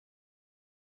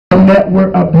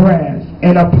network of brass,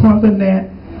 and upon the net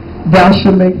thou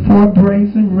shalt make 4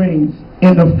 brazen rings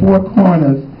in the 4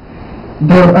 corners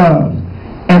thereof,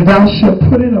 and thou shalt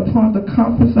put it upon the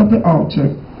compass of the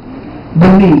altar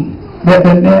beneath, that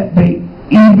the net may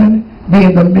even be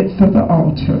in the midst of the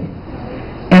altar.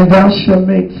 And thou shalt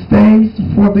make staves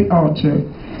for the altar,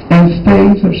 and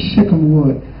staves of shittim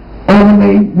wood,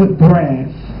 overlaid with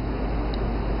brass.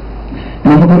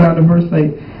 And we'll go down to verse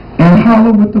 8. And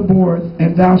hollow with the boards,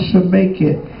 and thou shalt make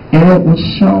it, and it was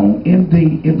shown in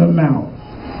thee in the mouth.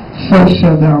 So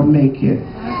shalt thou make it.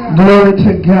 Glory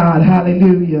to God.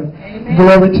 Hallelujah. Amen.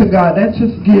 Glory to God. That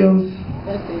just gives,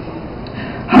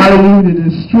 hallelujah, the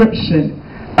description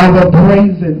of a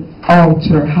brazen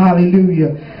altar.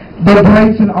 Hallelujah. The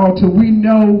brazen altar. We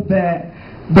know that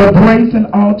the brazen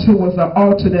altar was an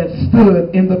altar that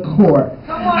stood in the court.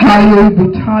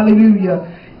 Hallelujah.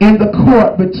 Hallelujah. In the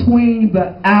court between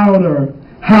the outer,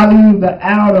 hallelujah, the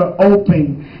outer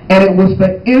opening. And it was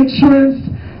the entrance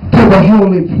to the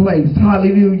holy place.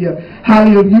 Hallelujah.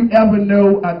 Hallelujah. You ever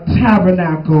know a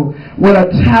tabernacle? When a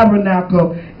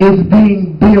tabernacle is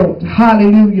being built,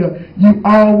 hallelujah, you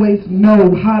always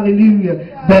know,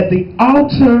 hallelujah, that the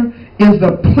altar is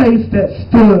the place that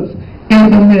stood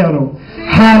in the middle.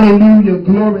 Hallelujah.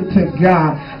 Glory to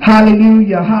God.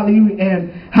 Hallelujah. Hallelujah.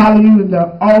 And hallelujah,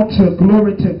 the altar,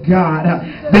 glory to God.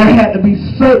 There had to be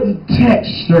certain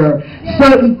texture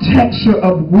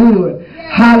of wood.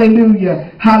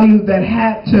 Hallelujah. Hallelujah. That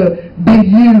had to be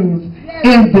used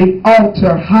in the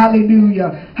altar.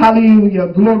 Hallelujah.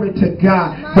 Hallelujah. Glory to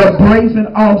God. The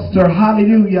brazen altar.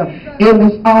 Hallelujah. It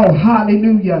was all,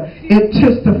 hallelujah, it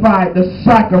testified the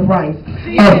sacrifice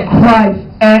of Christ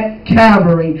at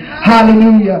Calvary.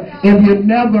 Hallelujah. If you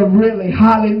never really,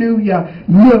 hallelujah,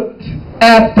 looked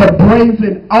at the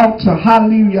brazen altar,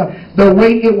 hallelujah, the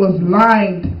way it was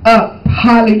lined up,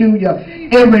 hallelujah,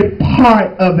 every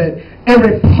part of it,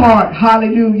 every part,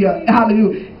 hallelujah,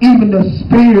 hallelujah, even the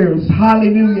spears,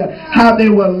 hallelujah, how they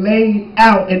were laid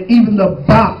out, and even the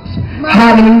box,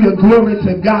 hallelujah, glory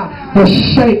to God, the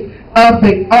shape of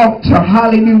the altar,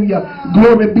 hallelujah,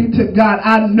 glory be to God.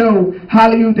 I know,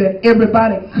 hallelujah, that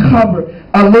everybody covered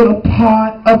a little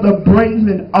part of the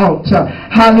brazen altar,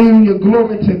 hallelujah,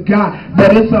 glory to God,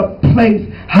 but it's a place,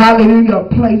 hallelujah, a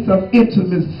place of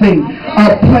intimacy,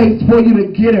 a place for you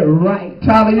to get it right,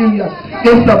 hallelujah,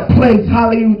 it's a place,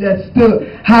 hallelujah, that stood,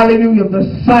 hallelujah, the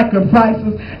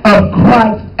sacrifices of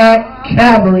Christ at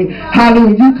Calvary,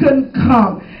 hallelujah. You couldn't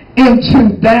come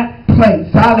into that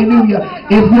place, hallelujah,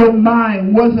 if your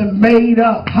mind wasn't made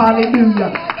up,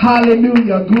 hallelujah,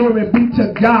 hallelujah, glory be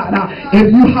to God. If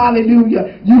you,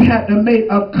 hallelujah, you had to make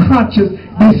a conscious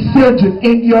decision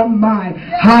in your mind,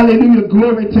 hallelujah,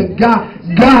 glory to God.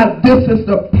 God, this is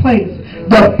the place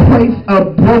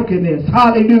of brokenness,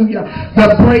 hallelujah.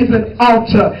 The brazen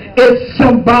altar is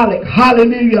symbolic,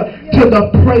 hallelujah, to the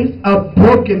place of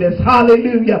brokenness,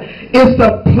 hallelujah. It's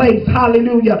the place,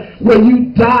 hallelujah, where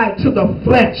you die to the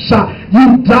flesh,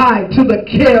 you die to the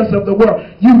cares of the world,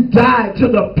 you die to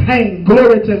the pain,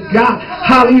 glory to God,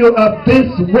 hallelujah, of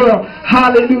this world,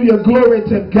 hallelujah, glory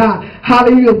to God,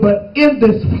 hallelujah. But in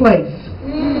this place,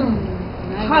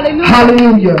 hallelujah,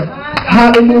 hallelujah,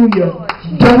 hallelujah,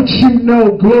 don't you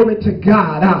know, glory to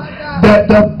God, that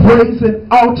the brazen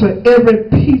altar, every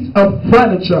piece of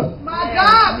furniture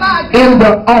in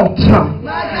the altar,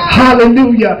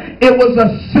 hallelujah, it was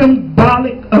a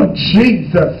symbolic of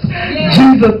Jesus.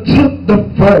 Jesus took the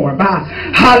form,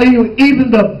 hallelujah, even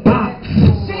the box,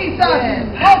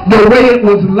 the way it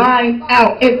was lined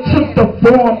out, it took the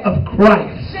form of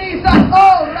Christ.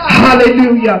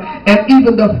 Hallelujah. And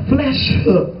even the flesh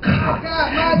hook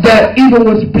that even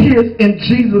was pierced in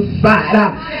Jesus' side,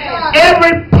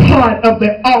 every part of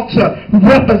the altar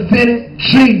represented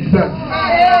Jesus.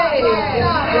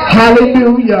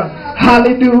 Hallelujah.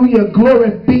 Hallelujah.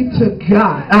 Glory be to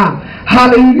God.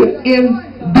 Hallelujah. In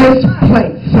this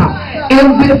place,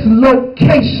 in this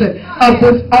location of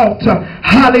this altar,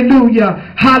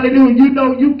 hallelujah, hallelujah. You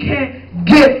know, you can't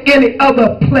get any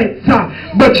other place,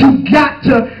 but you got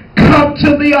to come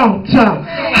to the altar.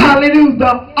 Hallelujah,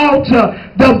 the altar,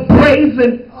 the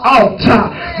brazen altar.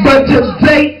 But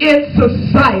today in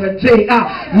society,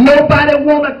 nobody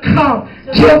want to come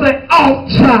to the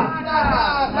altar.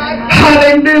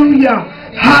 Hallelujah.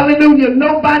 Hallelujah.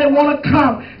 Nobody want to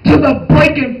come to the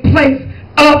breaking place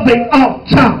of the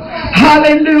altar.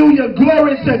 Hallelujah.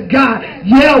 Glory to God.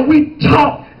 Yeah, we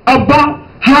talk about,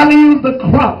 hallelujah, the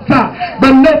cross,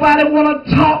 but nobody want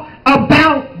to talk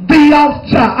about the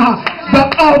altar. The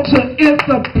altar is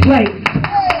the place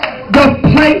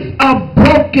of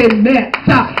brokenness,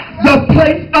 the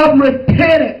place of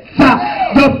repentance,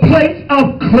 the place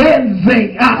of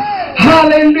cleansing.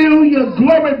 Hallelujah.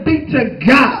 Glory be to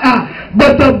God.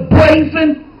 But the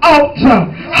brazen altar,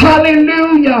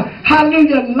 hallelujah,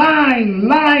 hallelujah,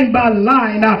 line by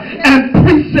line, and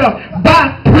precept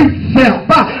by precept.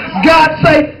 God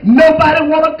say nobody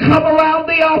want to come around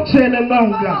the altar any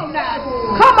longer.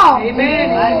 Come on. Amen.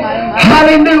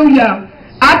 Hallelujah.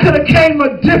 I could have came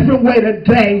a different way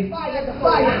today.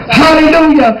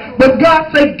 Hallelujah. But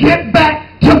God said get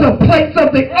back to the place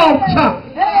of the altar.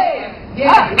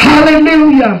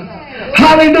 Hallelujah.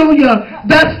 Hallelujah.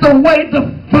 That's the way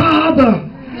the Father.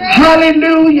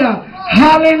 Hallelujah.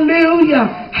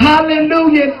 Hallelujah.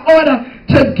 Hallelujah. In order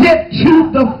to get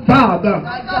to the Father,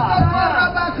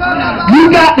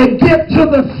 you got to get to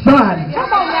the Son.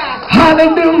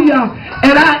 Hallelujah.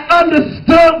 And I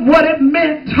understood what it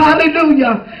meant.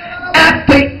 Hallelujah. At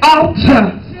the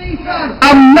altar.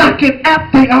 I'm knocking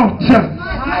at the altar.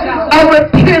 I'm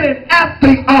repenting at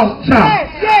the altar.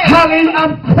 Hallelujah.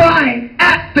 I'm crying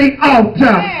at the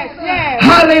altar.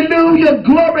 Hallelujah.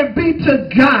 Glory be to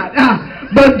God.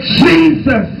 But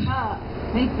Jesus,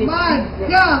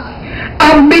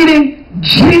 I'm meeting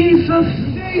Jesus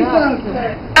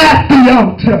at the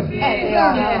altar.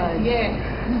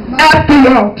 At the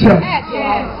altar.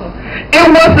 It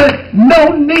wasn't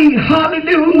no need,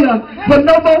 hallelujah, for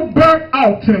no more burnt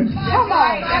altars.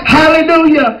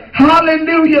 Hallelujah.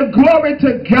 Hallelujah. Glory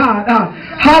to God.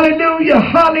 Hallelujah.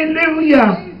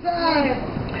 Hallelujah.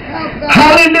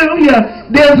 Hallelujah.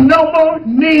 There's no more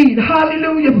need,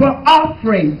 hallelujah, for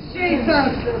offerings.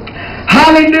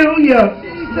 Hallelujah.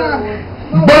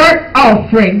 Burnt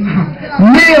offering,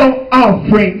 meal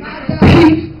offering,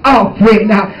 peace offering,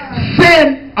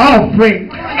 sin offering.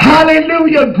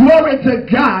 Hallelujah. Glory to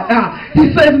God.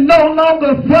 He says no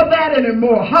longer for that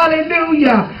anymore.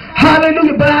 Hallelujah.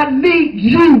 Hallelujah. But I need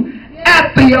you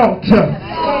at the altar.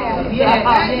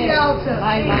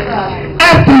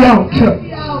 At the altar.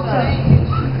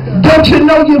 Don't you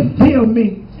know you feel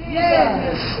me?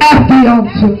 At the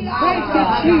altar.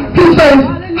 He says,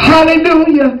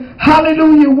 hallelujah,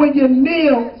 hallelujah, when you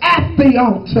kneel at the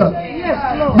altar,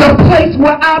 the place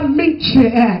where I meet you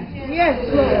at.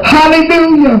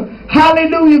 Hallelujah,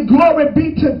 hallelujah, glory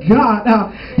be to God.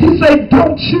 He said,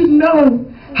 don't you know,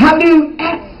 hallelujah,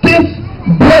 at this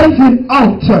brazen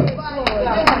altar,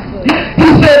 he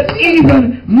said,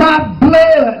 even my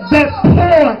blood that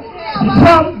poured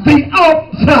from the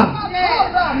altar.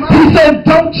 He said,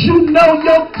 don't you know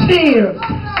your tears?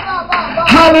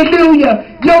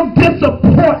 Hallelujah. Your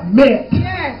disappointment.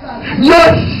 Your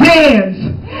sins.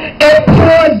 It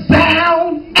pours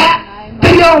down at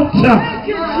the altar.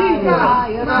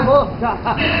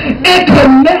 It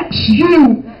connects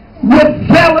you with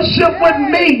fellowship with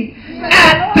me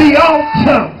at the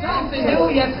altar.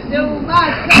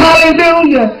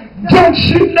 Hallelujah. Don't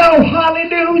you know?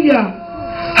 Hallelujah.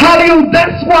 Hallelujah.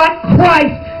 That's why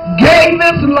Christ gave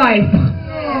his life.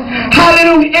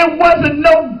 Hallelujah. It wasn't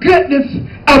no goodness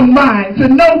of mine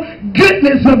and no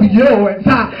goodness of yours.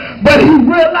 But he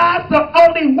realized the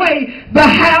only way to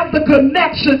have the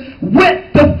connection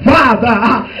with the Father,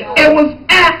 it was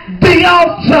at the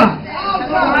altar.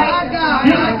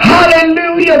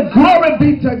 Hallelujah. Glory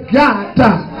be to God.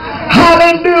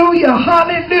 Hallelujah.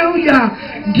 Hallelujah.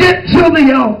 Get to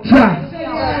the altar.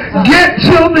 Get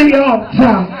to the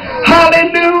altar.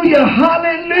 Hallelujah.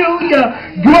 Hallelujah.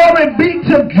 Glory be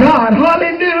to God.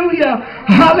 Hallelujah.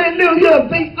 Hallelujah.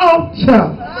 The altar.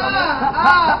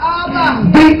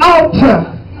 The altar.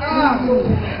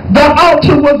 The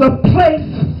altar was a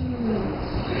place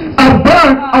of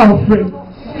burnt offering.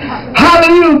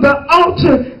 Hallelujah. The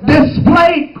altar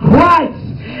displayed Christ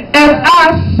as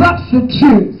our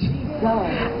substitute.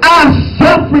 Our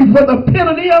suffering for the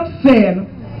penalty of sin.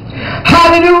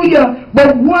 Hallelujah.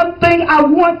 But one thing I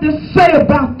want to say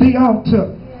about the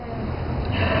altar.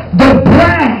 The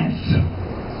brass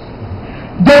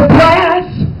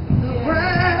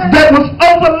that was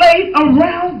overlaid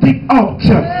around the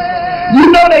altar.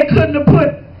 You know they couldn't have put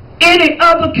any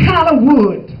other kind of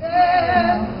wood.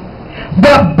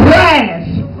 But brass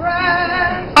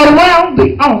around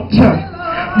the altar.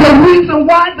 The reason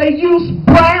why they used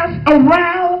brass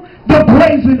around the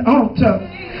brazen altar.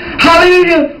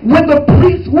 Hallelujah. When the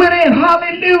priest went in,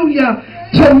 hallelujah,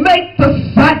 to make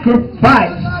the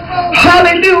sacrifice.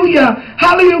 Hallelujah.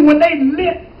 Hallelujah. When they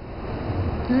lit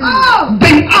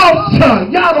the altar.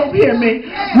 Y'all don't hear me.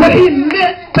 When he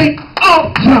lit the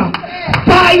altar,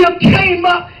 fire came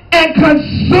up and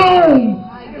consumed.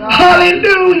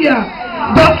 Hallelujah.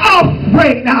 The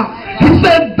offering. Now, he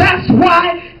said that's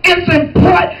why it's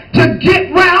important to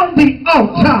get round the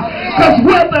altar. Because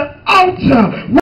where the altar